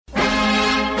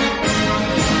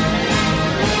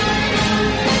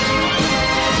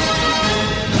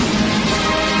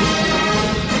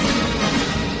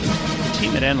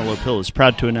Antelope Hill is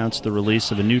proud to announce the release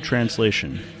of a new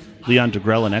translation, Leon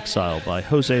Degrelle in Exile, by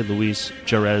Jose Luis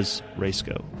Jerez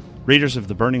Reisco. Readers of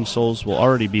The Burning Souls will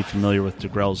already be familiar with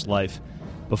Degrelle's life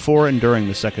before and during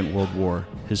the Second World War,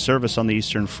 his service on the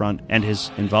Eastern Front, and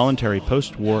his involuntary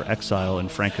post-war exile in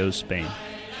Franco's Spain.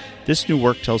 This new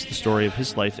work tells the story of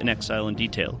his life in exile in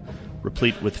detail,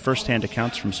 replete with first-hand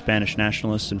accounts from Spanish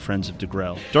nationalists and friends of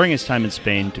Degrelle. During his time in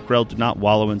Spain, Degrelle did not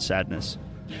wallow in sadness,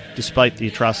 despite the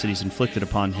atrocities inflicted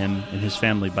upon him and his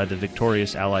family by the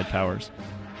victorious Allied powers.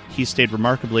 He stayed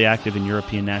remarkably active in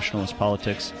European nationalist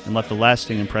politics and left a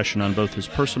lasting impression on both his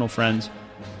personal friends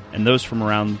and those from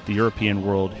around the European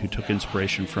world who took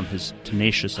inspiration from his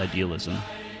tenacious idealism.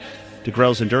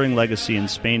 Degrelle's enduring legacy in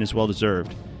Spain is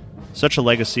well-deserved. Such a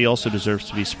legacy also deserves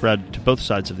to be spread to both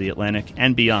sides of the Atlantic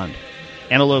and beyond.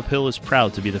 Antelope Hill is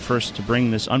proud to be the first to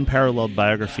bring this unparalleled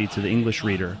biography to the English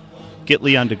reader. Get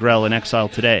Leon Degrelle in Exile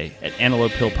today at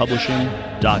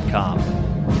antelopehillpublishing.com.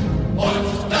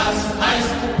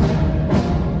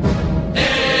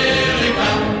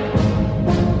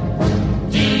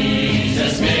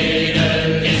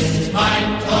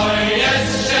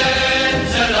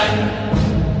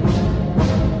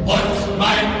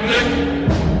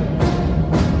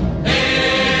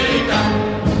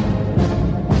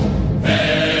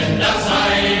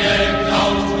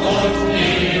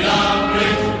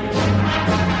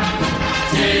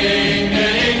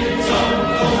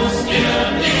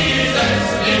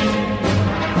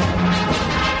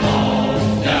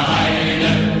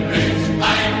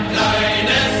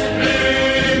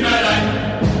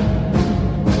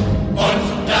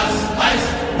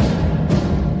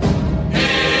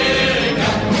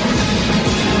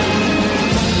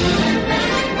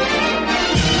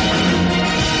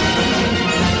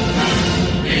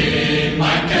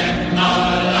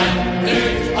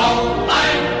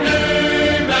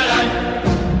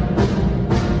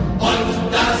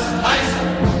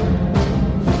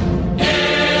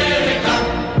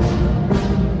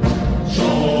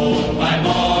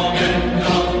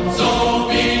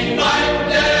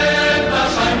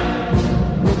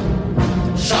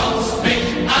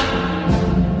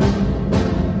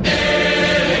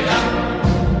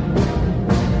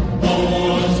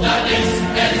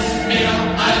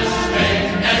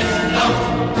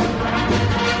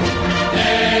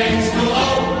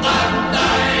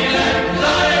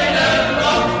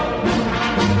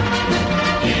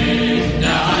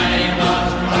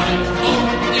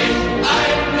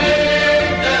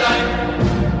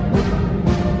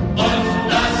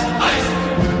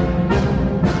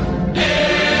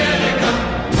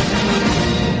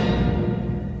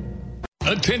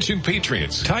 Attention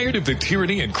patriots, tired of the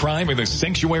tyranny and crime in the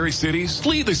sanctuary cities?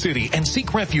 Flee the city and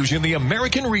seek refuge in the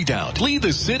American Redoubt.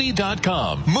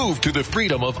 FleeTheCity.com. Move to the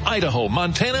freedom of Idaho,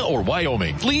 Montana, or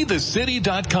Wyoming.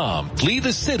 FleeTheCity.com.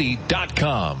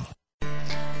 FleeTheCity.com.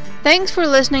 Thanks for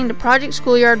listening to Project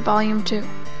Schoolyard Volume 2.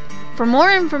 For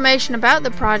more information about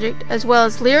the project, as well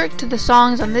as lyrics to the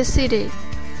songs on this CD,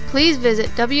 please visit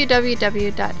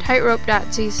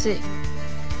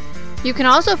www.tightrope.cc. You can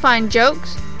also find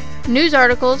jokes, news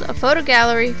articles, a photo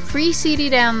gallery, free CD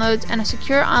downloads, and a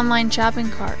secure online shopping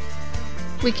cart.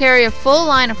 We carry a full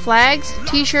line of flags,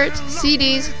 t-shirts,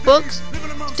 CDs, books,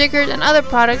 stickers, and other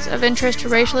products of interest to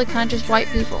racially conscious white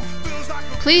people.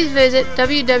 Please visit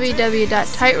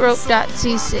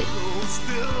www.tightrope.cc.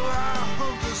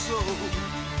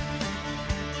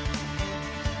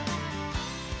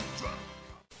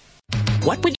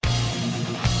 What would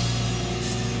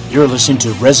You're listening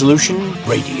to Resolution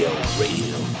Radio.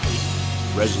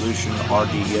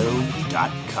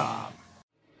 ResolutionRDO.com.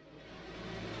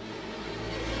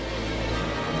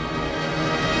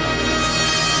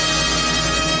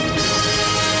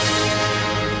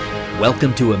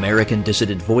 Welcome to American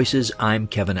Dissident Voices. I'm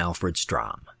Kevin Alfred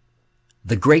Strom.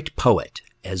 The great poet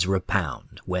Ezra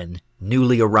Pound, when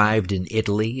newly arrived in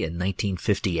Italy in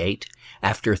 1958,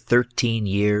 after 13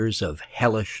 years of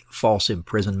hellish false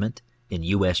imprisonment in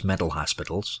U.S. mental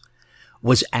hospitals,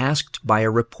 was asked by a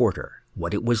reporter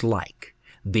what it was like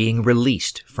being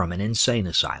released from an insane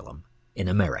asylum in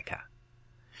America.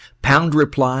 Pound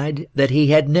replied that he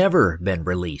had never been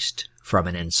released from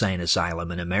an insane asylum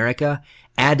in America,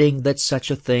 adding that such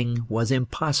a thing was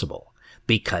impossible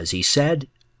because, he said,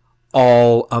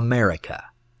 all America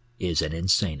is an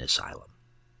insane asylum.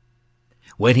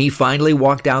 When he finally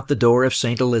walked out the door of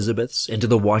St. Elizabeth's into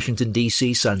the Washington,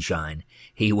 D.C. sunshine,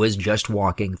 he was just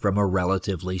walking from a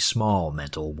relatively small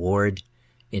mental ward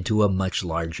into a much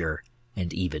larger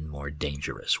and even more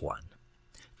dangerous one.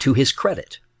 To his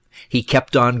credit, he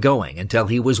kept on going until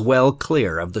he was well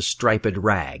clear of the striped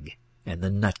rag and the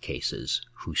nutcases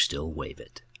who still wave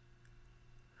it.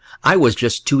 I was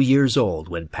just 2 years old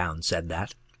when Pound said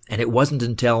that, and it wasn't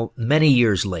until many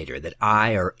years later that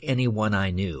I or anyone I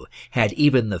knew had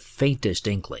even the faintest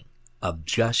inkling of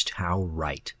just how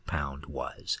right Pound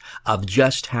was, of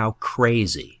just how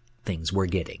crazy things were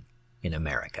getting in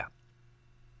America.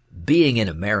 Being in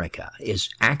America is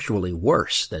actually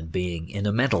worse than being in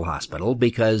a mental hospital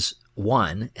because,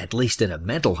 one, at least in a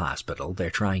mental hospital, they're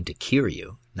trying to cure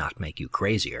you, not make you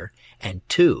crazier, and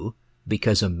two,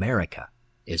 because America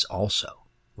is also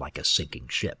like a sinking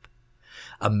ship.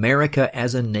 America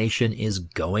as a nation is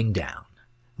going down,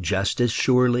 just as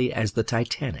surely as the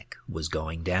Titanic was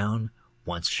going down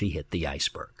once she hit the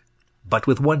iceberg. But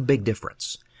with one big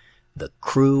difference. The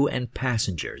crew and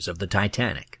passengers of the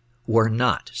Titanic were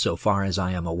not, so far as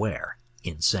I am aware,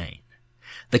 insane.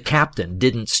 The captain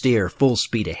didn't steer full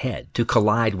speed ahead to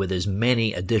collide with as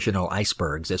many additional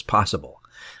icebergs as possible.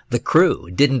 The crew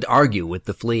didn't argue with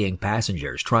the fleeing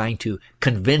passengers, trying to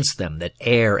convince them that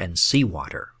air and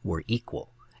seawater were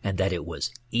equal, and that it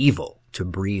was evil to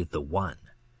breathe the one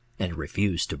and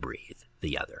refuse to breathe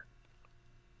the other.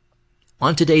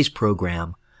 On today's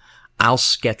program, I'll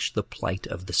sketch the plight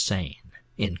of the sane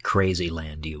in Crazy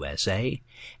Land, USA,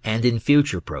 and in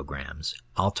future programs,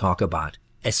 I'll talk about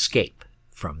escape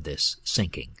from this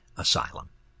sinking asylum.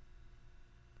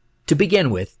 To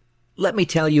begin with, let me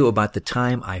tell you about the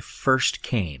time I first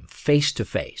came face to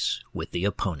face with the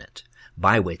opponent,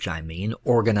 by which I mean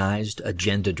organized,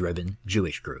 agenda-driven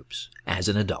Jewish groups, as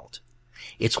an adult.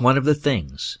 It's one of the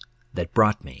things that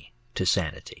brought me to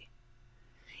sanity.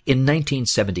 In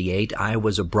 1978, I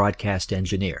was a broadcast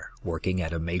engineer working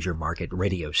at a major market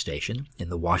radio station in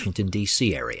the Washington,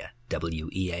 D.C. area,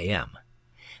 WEAM.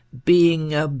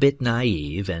 Being a bit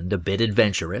naive and a bit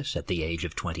adventurous at the age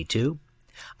of 22,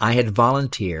 I had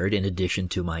volunteered, in addition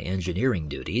to my engineering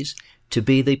duties, to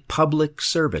be the public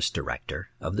service director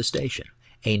of the station,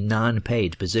 a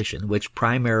non-paid position which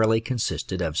primarily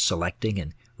consisted of selecting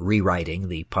and rewriting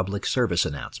the public service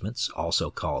announcements,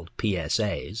 also called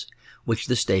PSAs, which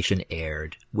the station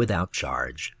aired without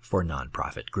charge for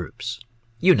nonprofit groups.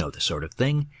 You know the sort of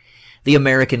thing. The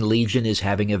American Legion is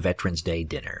having a Veterans Day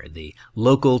dinner, the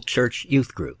local church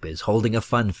youth group is holding a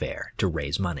fun fair to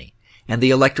raise money, and the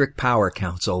Electric Power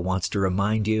Council wants to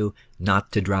remind you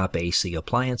not to drop AC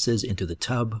appliances into the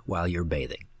tub while you're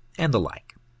bathing, and the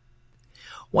like.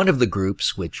 One of the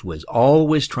groups which was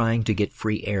always trying to get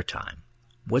free airtime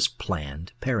was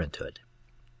Planned Parenthood.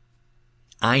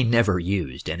 I never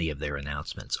used any of their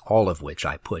announcements, all of which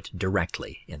I put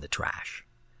directly in the trash.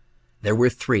 There were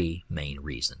three main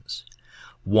reasons.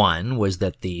 One was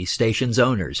that the station's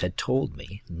owners had told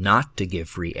me not to give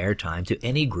free airtime to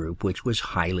any group which was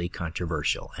highly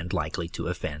controversial and likely to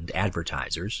offend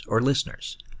advertisers or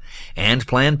listeners. And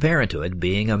Planned Parenthood,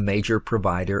 being a major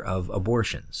provider of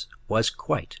abortions, was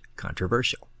quite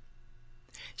controversial.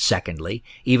 Secondly,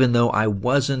 even though I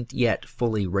wasn't yet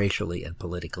fully racially and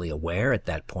politically aware at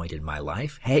that point in my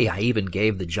life, hey, I even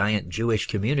gave the giant Jewish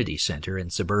community center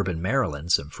in suburban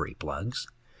Maryland some free plugs,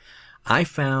 I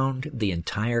found the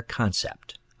entire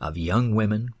concept of young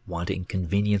women wanting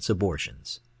convenience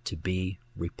abortions to be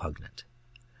repugnant.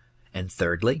 And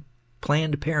thirdly,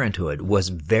 Planned Parenthood was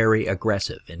very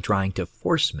aggressive in trying to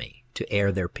force me to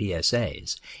air their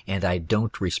PSAs, and I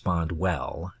don't respond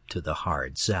well to the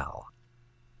hard sell.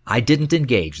 I didn't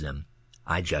engage them,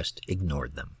 I just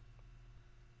ignored them.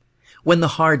 When the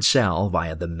hard sell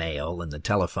via the mail and the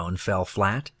telephone fell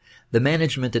flat, the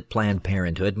management at Planned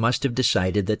Parenthood must have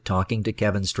decided that talking to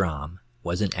Kevin Strom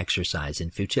was an exercise in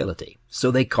futility,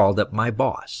 so they called up my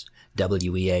boss,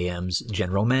 WEAM's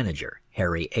general manager,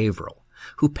 Harry Averill,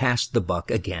 who passed the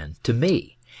buck again to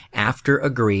me, after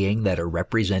agreeing that a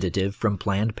representative from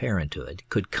Planned Parenthood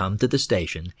could come to the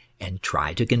station and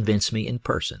try to convince me in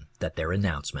person that their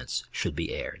announcements should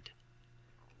be aired.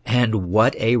 And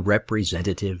what a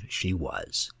representative she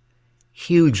was.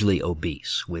 Hugely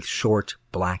obese, with short,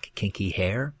 black, kinky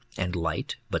hair and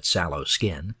light but sallow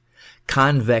skin,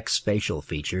 convex facial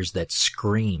features that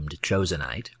screamed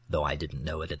Chosenite, though I didn't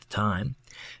know it at the time.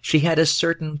 She had a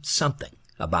certain something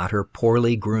about her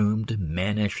poorly groomed,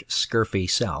 mannish, scurfy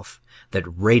self that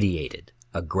radiated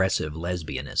aggressive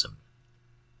lesbianism.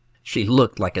 She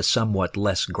looked like a somewhat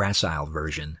less gracile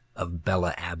version of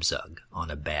Bella Abzug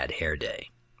on a bad hair day.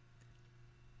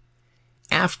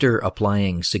 After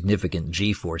applying significant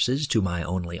G-forces to my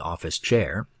only office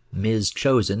chair, Ms.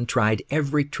 Chosen tried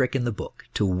every trick in the book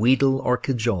to wheedle or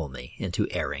cajole me into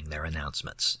airing their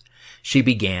announcements. She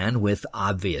began with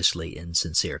obviously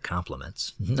insincere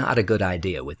compliments, not a good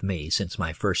idea with me since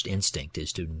my first instinct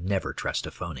is to never trust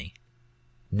a phony.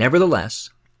 Nevertheless,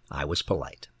 I was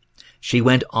polite. She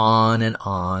went on and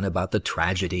on about the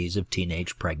tragedies of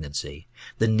teenage pregnancy,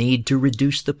 the need to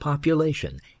reduce the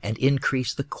population and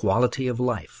increase the quality of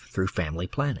life through family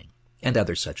planning, and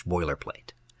other such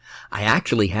boilerplate. I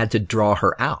actually had to draw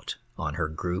her out on her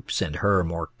groups and her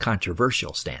more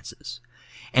controversial stances.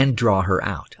 And draw her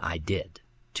out I did,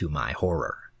 to my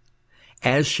horror.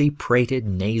 As she prated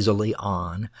nasally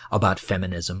on about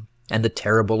feminism and the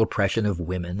terrible oppression of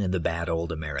women in the bad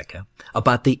old America,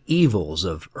 about the evils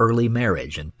of early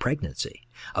marriage and pregnancy,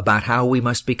 about how we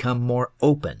must become more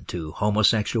open to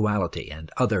homosexuality and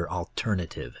other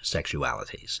alternative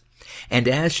sexualities, and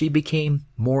as she became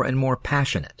more and more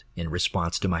passionate in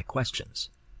response to my questions,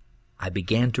 I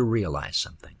began to realize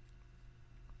something.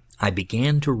 I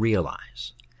began to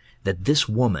realize that this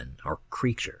woman or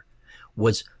creature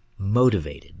was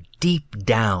motivated, deep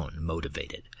down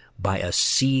motivated, by a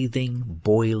seething,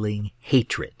 boiling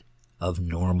hatred of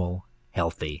normal,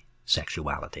 healthy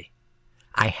sexuality.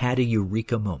 I had a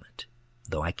eureka moment,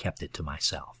 though I kept it to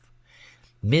myself.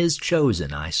 Ms.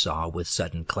 Chosen, I saw with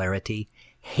sudden clarity,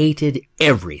 hated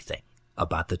everything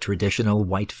about the traditional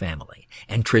white family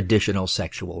and traditional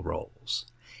sexual roles,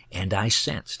 and I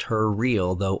sensed her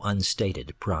real, though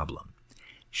unstated, problem.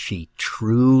 She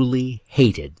truly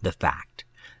hated the fact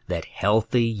that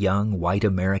healthy young white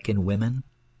American women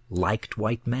liked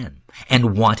white men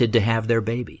and wanted to have their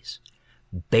babies.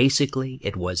 Basically,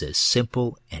 it was as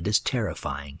simple and as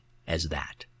terrifying as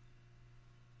that.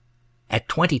 At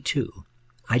 22,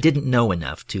 I didn't know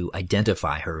enough to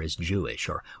identify her as Jewish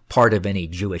or part of any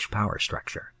Jewish power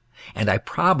structure, and I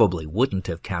probably wouldn't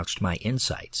have couched my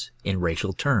insights in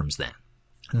racial terms then.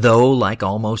 Though, like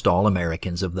almost all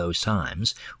Americans of those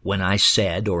times, when I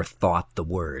said or thought the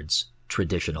words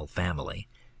traditional family,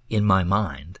 in my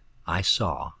mind I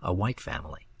saw a white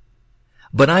family.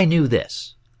 But I knew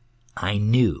this. I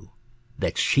knew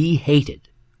that she hated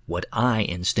what I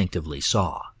instinctively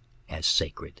saw as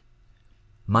sacred.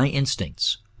 My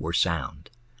instincts were sound,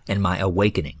 and my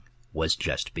awakening was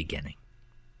just beginning.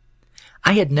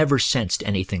 I had never sensed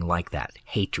anything like that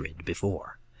hatred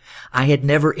before. I had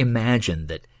never imagined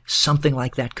that something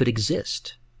like that could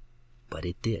exist. But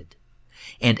it did.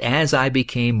 And as I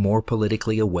became more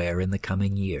politically aware in the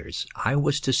coming years, I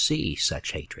was to see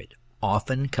such hatred,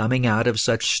 often coming out of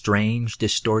such strange,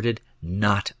 distorted,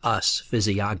 not us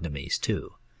physiognomies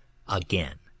too,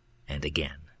 again and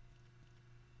again.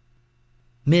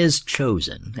 Ms.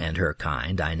 Chosen and her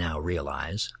kind, I now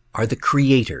realize, are the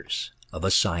creators of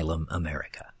Asylum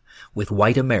America, with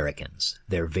white Americans,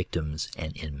 their victims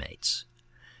and inmates.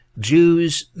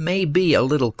 Jews may be a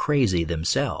little crazy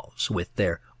themselves with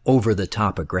their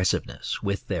over-the-top aggressiveness,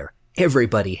 with their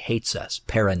everybody hates us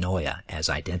paranoia as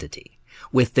identity,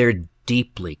 with their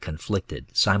deeply conflicted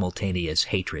simultaneous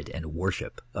hatred and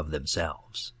worship of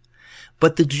themselves.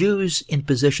 But the Jews in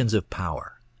positions of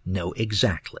power know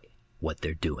exactly what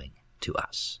they're doing to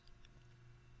us.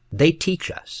 They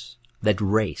teach us that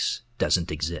race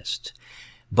doesn't exist,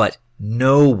 but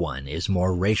no one is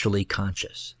more racially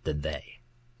conscious than they.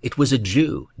 It was a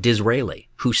Jew, Disraeli,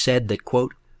 who said that,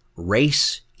 quote,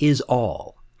 "Race is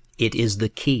all. It is the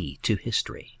key to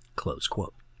history," close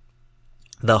quote.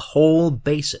 The whole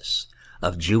basis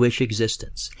of Jewish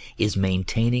existence is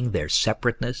maintaining their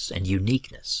separateness and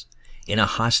uniqueness in a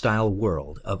hostile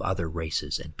world of other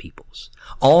races and peoples,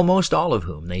 almost all of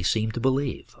whom they seem to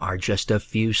believe are just a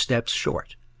few steps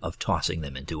short of tossing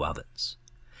them into ovens.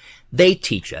 They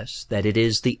teach us that it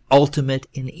is the ultimate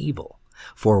in evil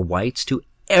for whites to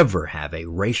ever have a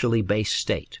racially based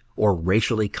state or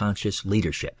racially conscious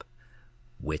leadership.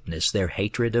 Witness their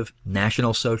hatred of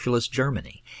National Socialist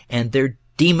Germany and their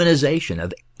demonization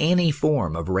of any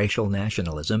form of racial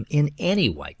nationalism in any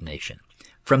white nation,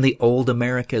 from the old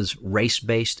America's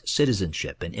race-based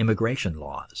citizenship and immigration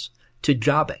laws, to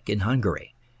Jobbik in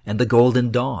Hungary, and the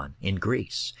Golden Dawn in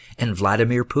Greece, and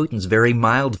Vladimir Putin's very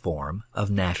mild form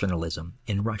of nationalism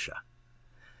in Russia.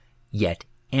 Yet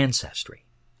ancestry,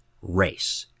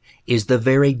 race, is the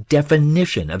very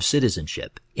definition of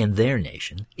citizenship in their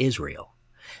nation, Israel.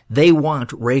 They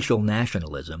want racial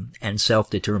nationalism and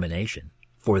self-determination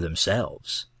for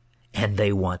themselves, and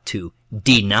they want to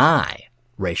deny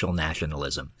racial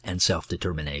nationalism and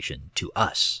self-determination to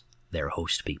us, their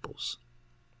host peoples.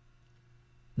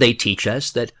 They teach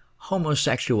us that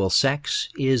homosexual sex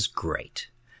is great.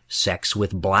 Sex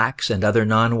with blacks and other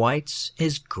non-whites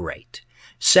is great.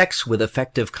 Sex with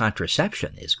effective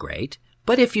contraception is great,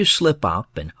 but if you slip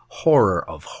up and, horror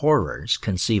of horrors,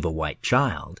 conceive a white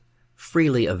child,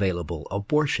 freely available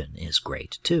abortion is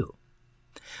great too.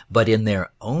 But in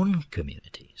their own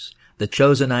communities, the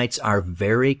Chosenites are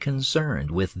very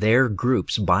concerned with their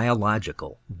group's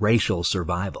biological, racial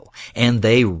survival, and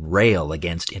they rail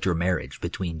against intermarriage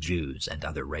between Jews and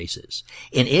other races.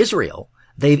 In Israel,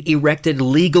 they've erected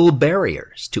legal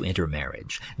barriers to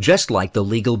intermarriage, just like the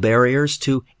legal barriers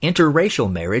to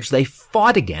interracial marriage they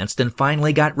fought against and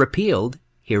finally got repealed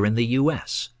here in the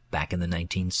U.S. back in the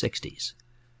 1960s.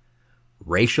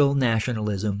 Racial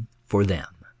nationalism for them.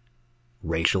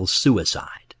 Racial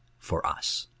suicide for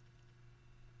us.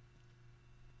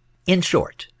 In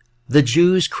short, the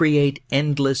Jews create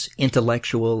endless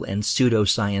intellectual and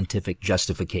pseudoscientific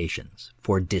justifications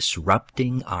for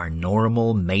disrupting our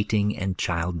normal mating and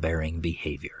childbearing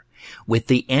behavior, with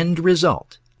the end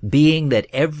result being that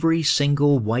every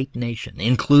single white nation,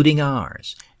 including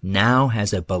ours, now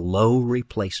has a below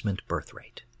replacement birth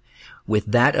rate, with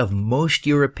that of most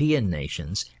European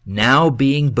nations now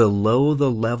being below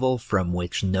the level from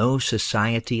which no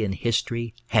society in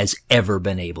history has ever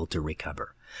been able to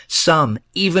recover. Some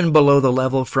even below the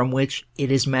level from which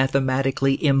it is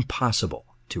mathematically impossible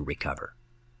to recover.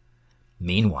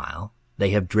 Meanwhile,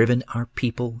 they have driven our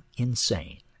people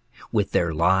insane with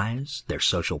their lies, their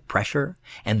social pressure,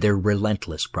 and their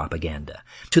relentless propaganda,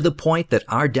 to the point that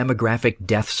our demographic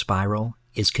death spiral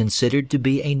is considered to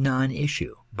be a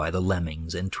non-issue by the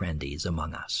lemmings and trendies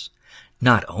among us.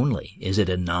 Not only is it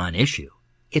a non-issue,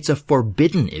 it's a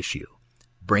forbidden issue.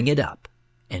 Bring it up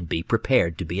and be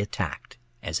prepared to be attacked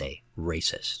as a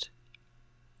racist.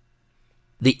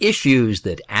 The issues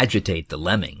that agitate the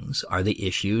lemmings are the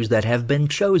issues that have been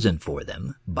chosen for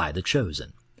them by the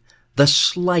chosen. The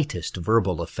slightest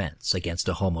verbal offense against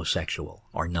a homosexual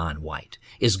or non-white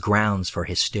is grounds for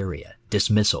hysteria,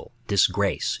 dismissal,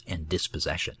 disgrace, and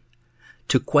dispossession.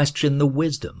 To question the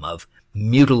wisdom of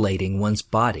mutilating one's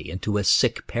body into a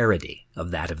sick parody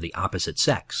of that of the opposite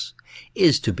sex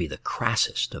is to be the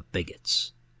crassest of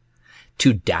bigots.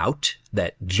 To doubt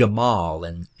that Jamal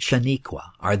and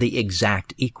Shaniqua are the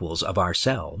exact equals of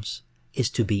ourselves is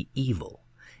to be evil,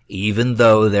 even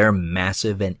though their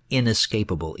massive and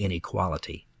inescapable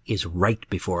inequality is right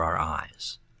before our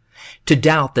eyes. To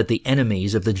doubt that the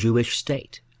enemies of the Jewish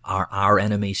state are our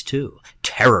enemies too,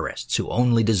 terrorists who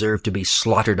only deserve to be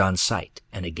slaughtered on sight,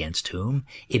 and against whom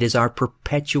it is our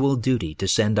perpetual duty to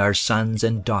send our sons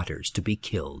and daughters to be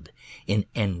killed in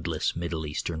endless Middle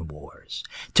Eastern wars.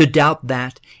 To doubt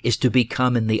that is to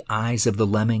become, in the eyes of the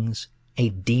lemmings, a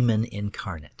demon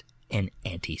incarnate, an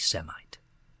anti-Semite.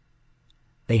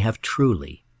 They have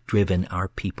truly driven our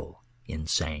people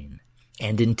insane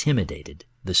and intimidated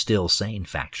the still sane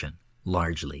faction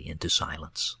largely into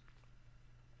silence.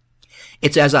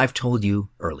 It's as I've told you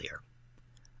earlier.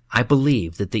 I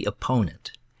believe that the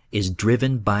opponent is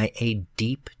driven by a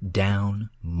deep-down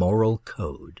moral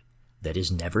code that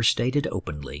is never stated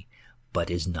openly, but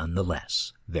is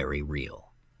nonetheless very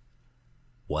real.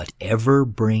 Whatever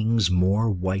brings more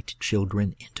white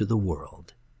children into the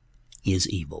world is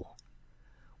evil.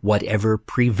 Whatever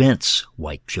prevents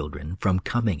white children from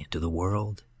coming into the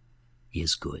world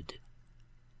is good.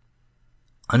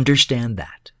 Understand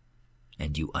that,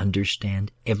 and you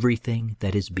understand everything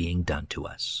that is being done to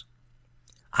us.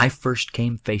 I first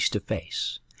came face to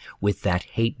face with that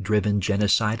hate-driven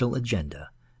genocidal agenda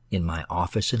in my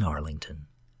office in Arlington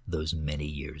those many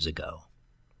years ago.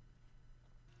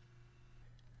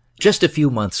 Just a few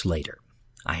months later,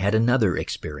 I had another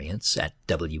experience at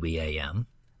WEAM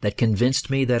that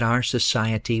convinced me that our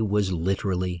society was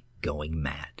literally going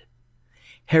mad.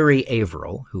 Harry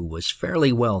Averill, who was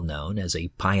fairly well known as a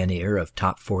pioneer of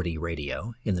Top 40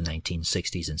 radio in the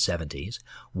 1960s and 70s,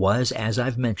 was, as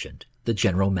I've mentioned, the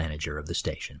general manager of the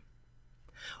station.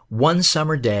 One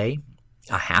summer day,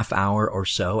 a half hour or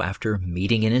so after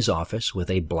meeting in his office with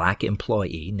a black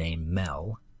employee named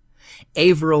Mel,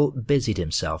 Averill busied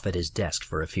himself at his desk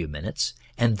for a few minutes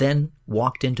and then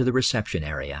walked into the reception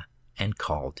area and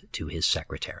called to his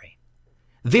secretary.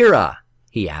 "Vera,"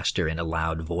 he asked her in a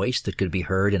loud voice that could be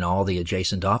heard in all the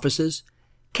adjacent offices,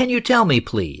 "can you tell me,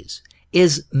 please,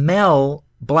 is Mel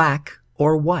black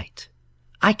or white?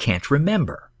 I can't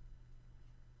remember."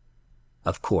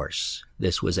 Of course,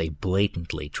 this was a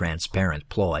blatantly transparent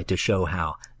ploy to show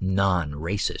how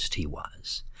non-racist he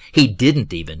was. He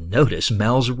didn't even notice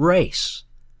Mel's race,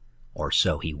 or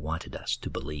so he wanted us to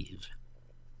believe.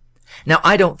 Now,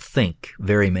 I don't think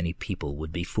very many people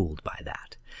would be fooled by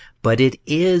that, but it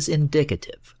is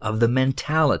indicative of the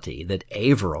mentality that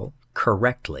Averill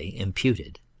correctly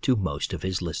imputed to most of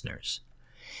his listeners.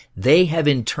 They have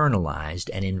internalized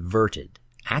an inverted,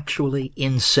 actually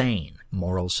insane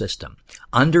moral system,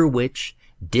 under which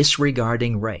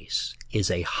disregarding race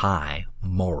is a high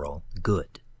moral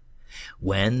good.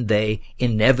 when they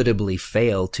inevitably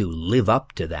fail to live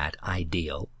up to that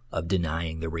ideal of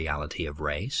denying the reality of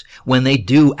race, when they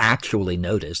do actually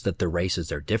notice that the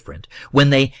races are different, when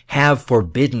they have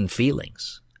forbidden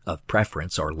feelings of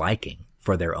preference or liking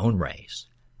for their own race,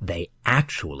 they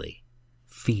actually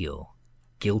feel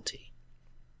guilty.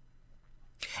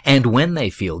 And when they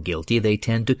feel guilty, they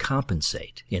tend to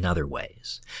compensate in other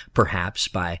ways, perhaps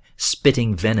by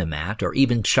spitting venom at or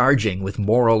even charging with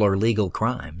moral or legal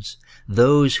crimes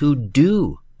those who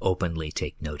do openly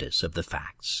take notice of the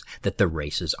facts that the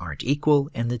races aren't equal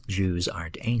and that Jews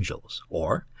aren't angels,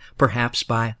 or perhaps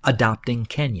by adopting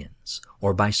Kenyans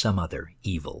or by some other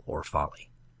evil or folly.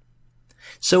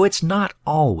 So it's not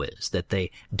always that they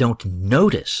don't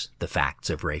notice the facts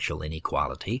of racial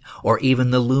inequality or even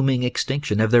the looming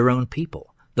extinction of their own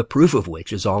people, the proof of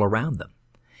which is all around them.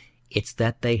 It's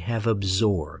that they have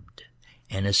absorbed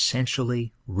an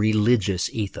essentially religious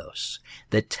ethos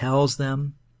that tells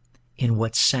them, in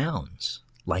what sounds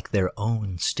like their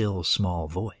own still small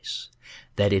voice,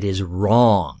 that it is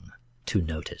wrong to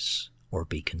notice or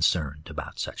be concerned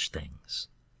about such things.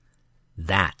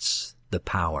 That's the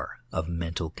power of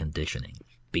mental conditioning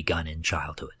begun in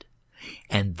childhood.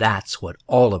 And that's what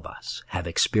all of us have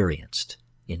experienced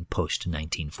in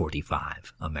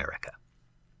post-1945 America.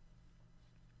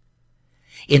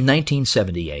 In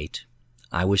 1978,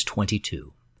 I was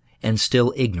 22 and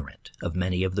still ignorant of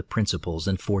many of the principles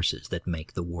and forces that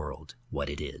make the world what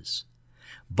it is.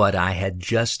 But I had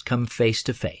just come face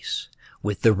to face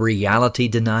with the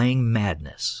reality-denying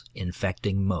madness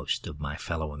infecting most of my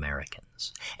fellow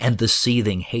Americans, and the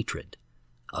seething hatred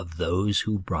of those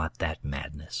who brought that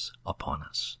madness upon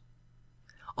us.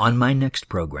 On my next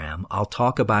program, I'll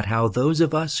talk about how those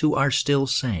of us who are still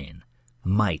sane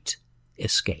might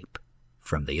escape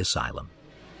from the asylum.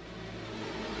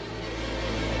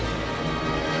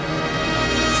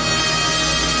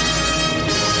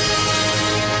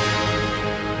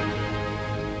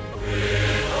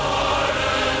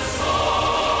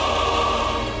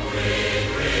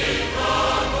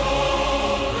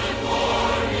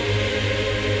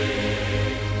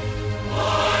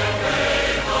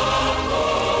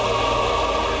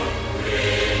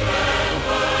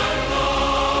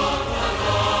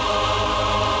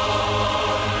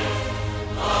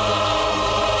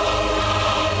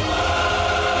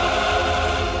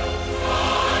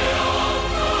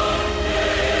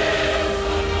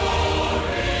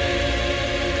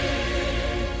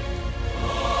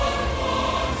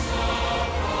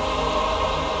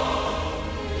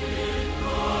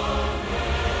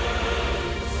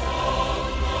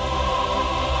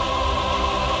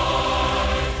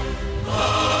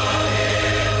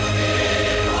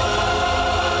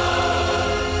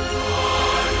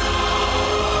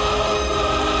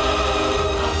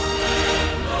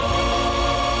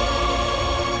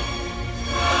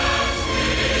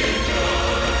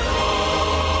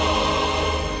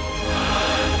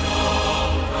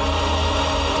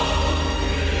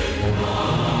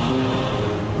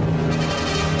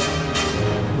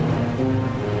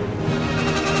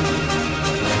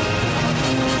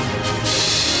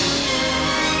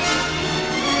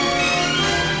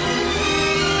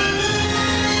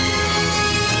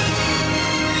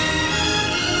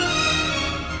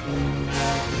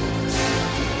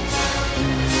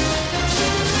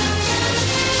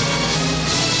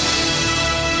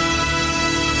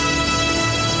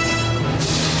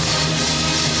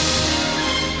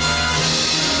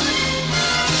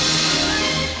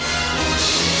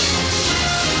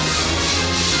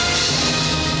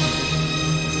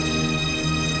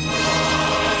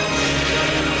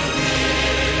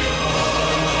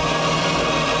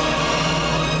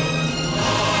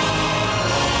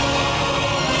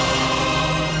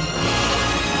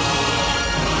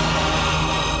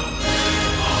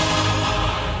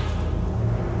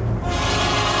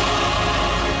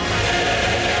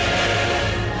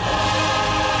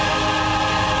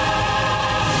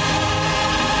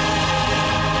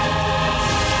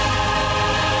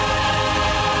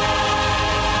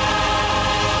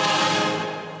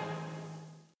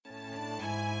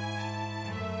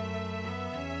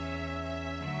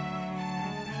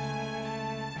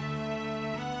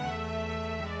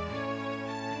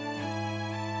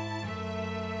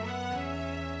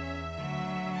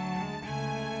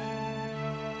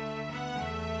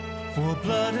 For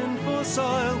blood and for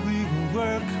soil we will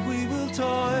work, we will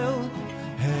toil.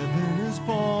 Heaven is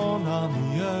born on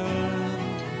the earth.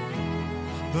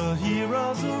 The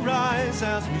heroes arise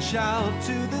as we shout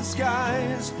to the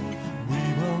skies.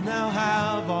 We will now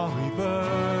have our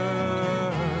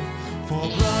rebirth. For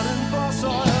blood and for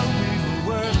soil we will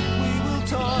work, we will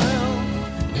toil.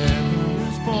 Heaven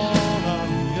is born.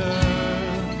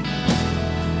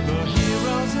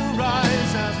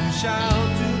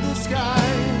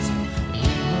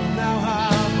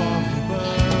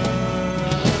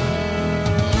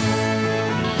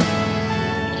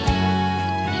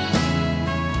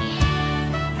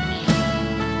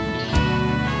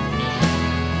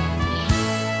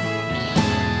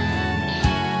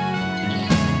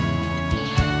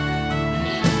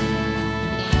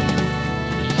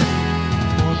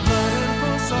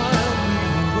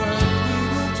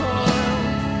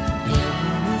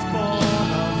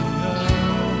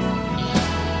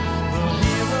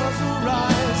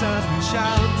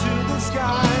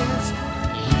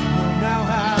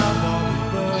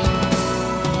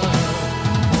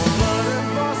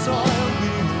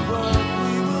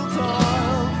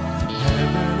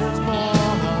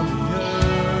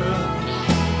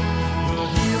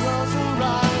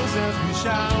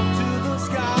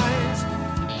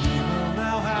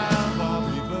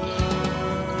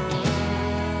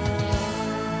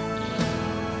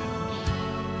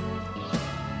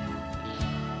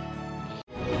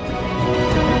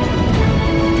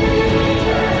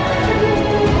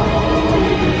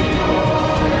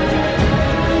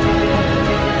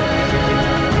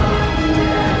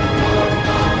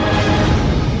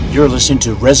 You're listening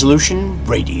to Resolution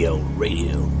Radio.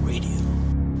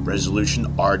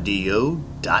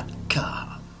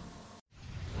 ResolutionRDO.com.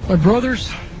 My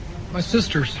brothers, my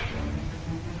sisters,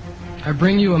 I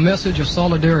bring you a message of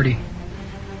solidarity,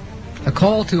 a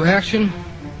call to action,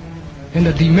 and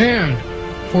a demand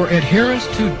for adherence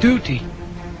to duty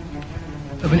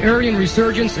of an Aryan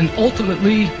resurgence and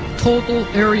ultimately total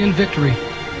Aryan victory.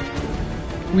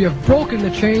 We have broken the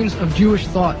chains of Jewish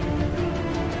thought.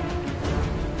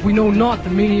 We know not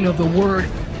the meaning of the word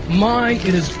mine,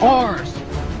 it is ours.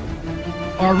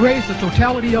 Our race, the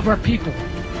totality of our people.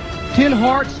 10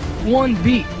 hearts, 1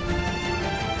 beat.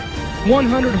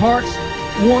 100 hearts,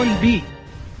 1 beat.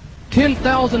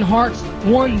 10,000 hearts,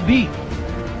 1 beat.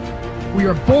 We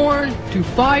are born to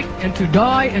fight and to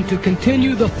die and to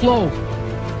continue the flow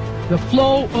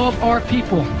of our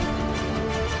people.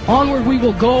 Onward we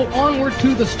will go, onward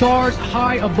to the stars,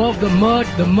 high above the mud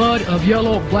of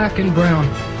yellow, black, and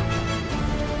brown.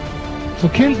 So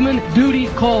kinsman, duty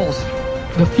calls.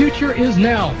 The future is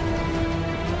now.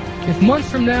 If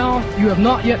months from now you have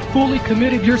not yet fully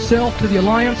committed yourself to the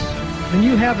alliance, then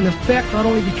you have in effect not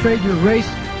only betrayed your race,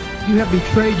 you have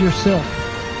betrayed yourself.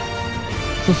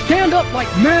 So stand up like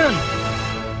men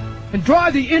and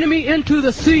drive the enemy into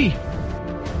the sea.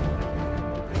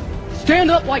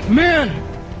 Stand up like men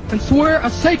and swear a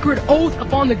sacred oath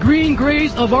upon the green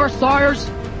graves of our sires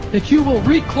that you will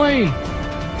reclaim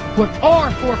what our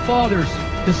forefathers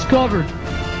discovered,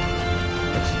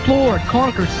 explored,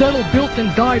 conquered, settled, built,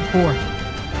 and died for.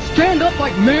 Stand up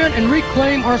like men and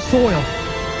reclaim our soil.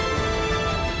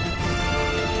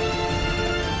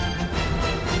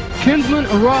 Kinsmen,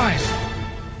 arise.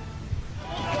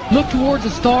 Look towards the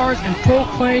stars and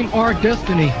proclaim our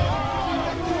destiny.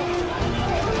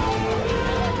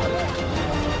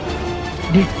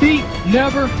 Defeat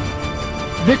never,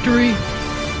 victory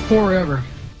forever.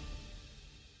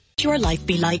 What would your life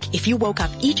be like if you woke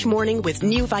up each morning with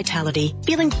new vitality,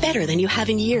 feeling better than you have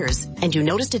in years, and you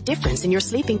noticed a difference in your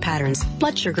sleeping patterns,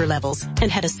 blood sugar levels,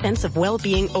 and had a sense of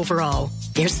well-being overall?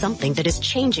 There's something that is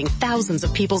changing thousands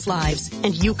of people's lives,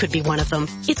 and you could be one of them.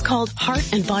 It's called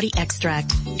Heart and Body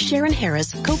Extract. Sharon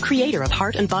Harris, co-creator of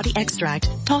Heart and Body Extract,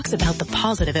 talks about the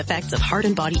positive effects of Heart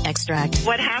and Body Extract.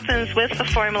 What happens with the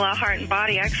formula Heart and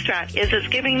Body Extract is it's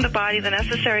giving the body the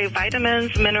necessary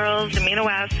vitamins, minerals, amino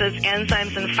acids,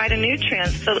 enzymes, and phytonutrients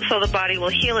so the body will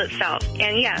heal itself.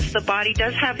 And yes, the body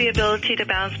does have the ability to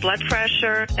balance blood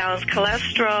pressure, balance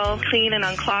cholesterol, clean and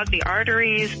unclog the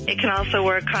arteries. It can also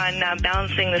work on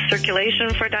balancing the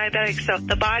circulation for diabetics. So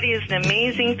the body is an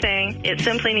amazing thing. It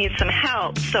simply needs some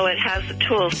help so it has the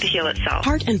tools to heal itself.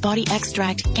 Heart and Body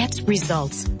Extract gets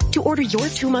results. To order your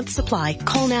 2-month supply,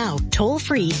 call now, toll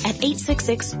free at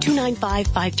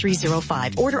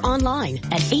 866-295-5305. Order online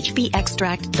at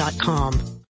hbextract.com.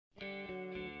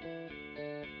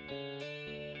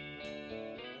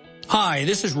 Hi,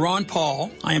 this is Ron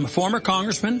Paul. I am a former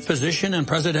congressman, physician, and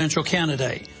presidential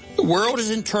candidate. The world is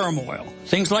in turmoil.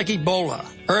 Things like Ebola,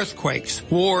 earthquakes,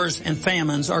 wars, and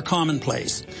famines are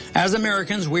commonplace. As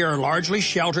Americans, we are largely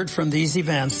sheltered from these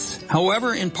events.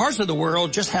 However, in parts of the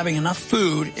world, just having enough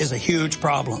food is a huge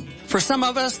problem. For some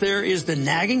of us, there is the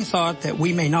nagging thought that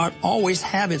we may not always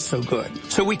have it so good.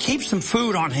 So we keep some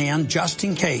food on hand just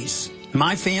in case.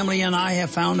 My family and I have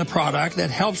found a product that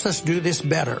helps us do this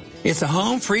better. It's a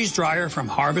home freeze dryer from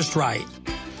Harvest Right.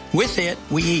 With it,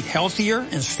 we eat healthier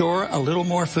and store a little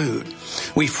more food.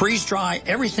 We freeze dry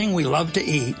everything we love to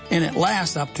eat, and it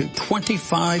lasts up to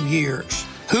 25 years.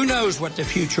 Who knows what the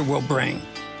future will bring?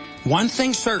 One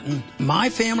thing's certain, my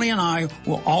family and I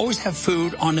will always have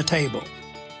food on the table.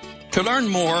 To learn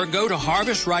more, go to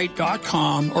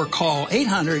harvestright.com or call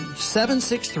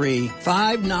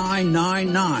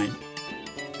 800-763-5999.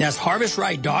 That's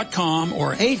harvestright.com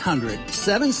or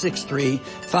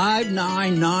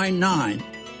 800-763-5999.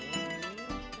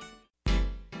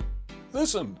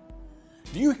 Listen,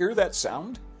 do you hear that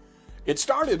sound? It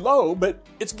started low, but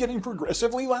it's getting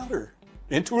progressively louder.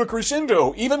 Into a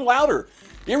crescendo, even louder.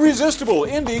 Irresistible,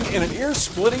 ending in an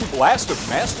ear-splitting blast of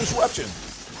mass disruption.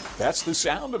 That's the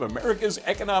sound of America's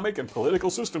economic and political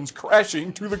systems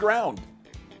crashing to the ground.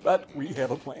 But we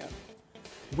have a plan.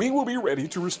 We will be ready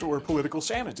to restore political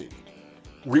sanity.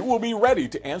 We will be ready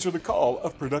to answer the call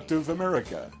of productive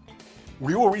America.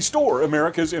 We will restore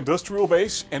America's industrial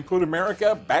base and put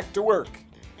America back to work.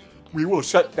 We will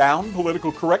shut down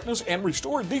political correctness and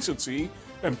restore decency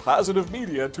and positive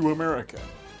media to America.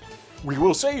 We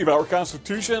will save our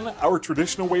Constitution, our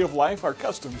traditional way of life, our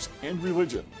customs, and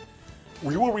religion.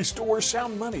 We will restore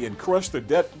sound money and crush the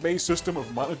debt-based system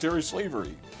of monetary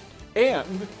slavery.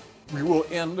 And we will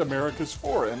end America's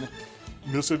foreign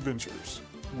misadventures.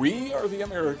 We are the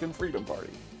American Freedom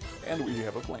Party, and we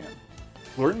have a plan.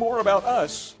 Learn more about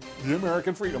us, the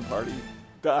American Freedom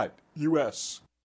Party.us.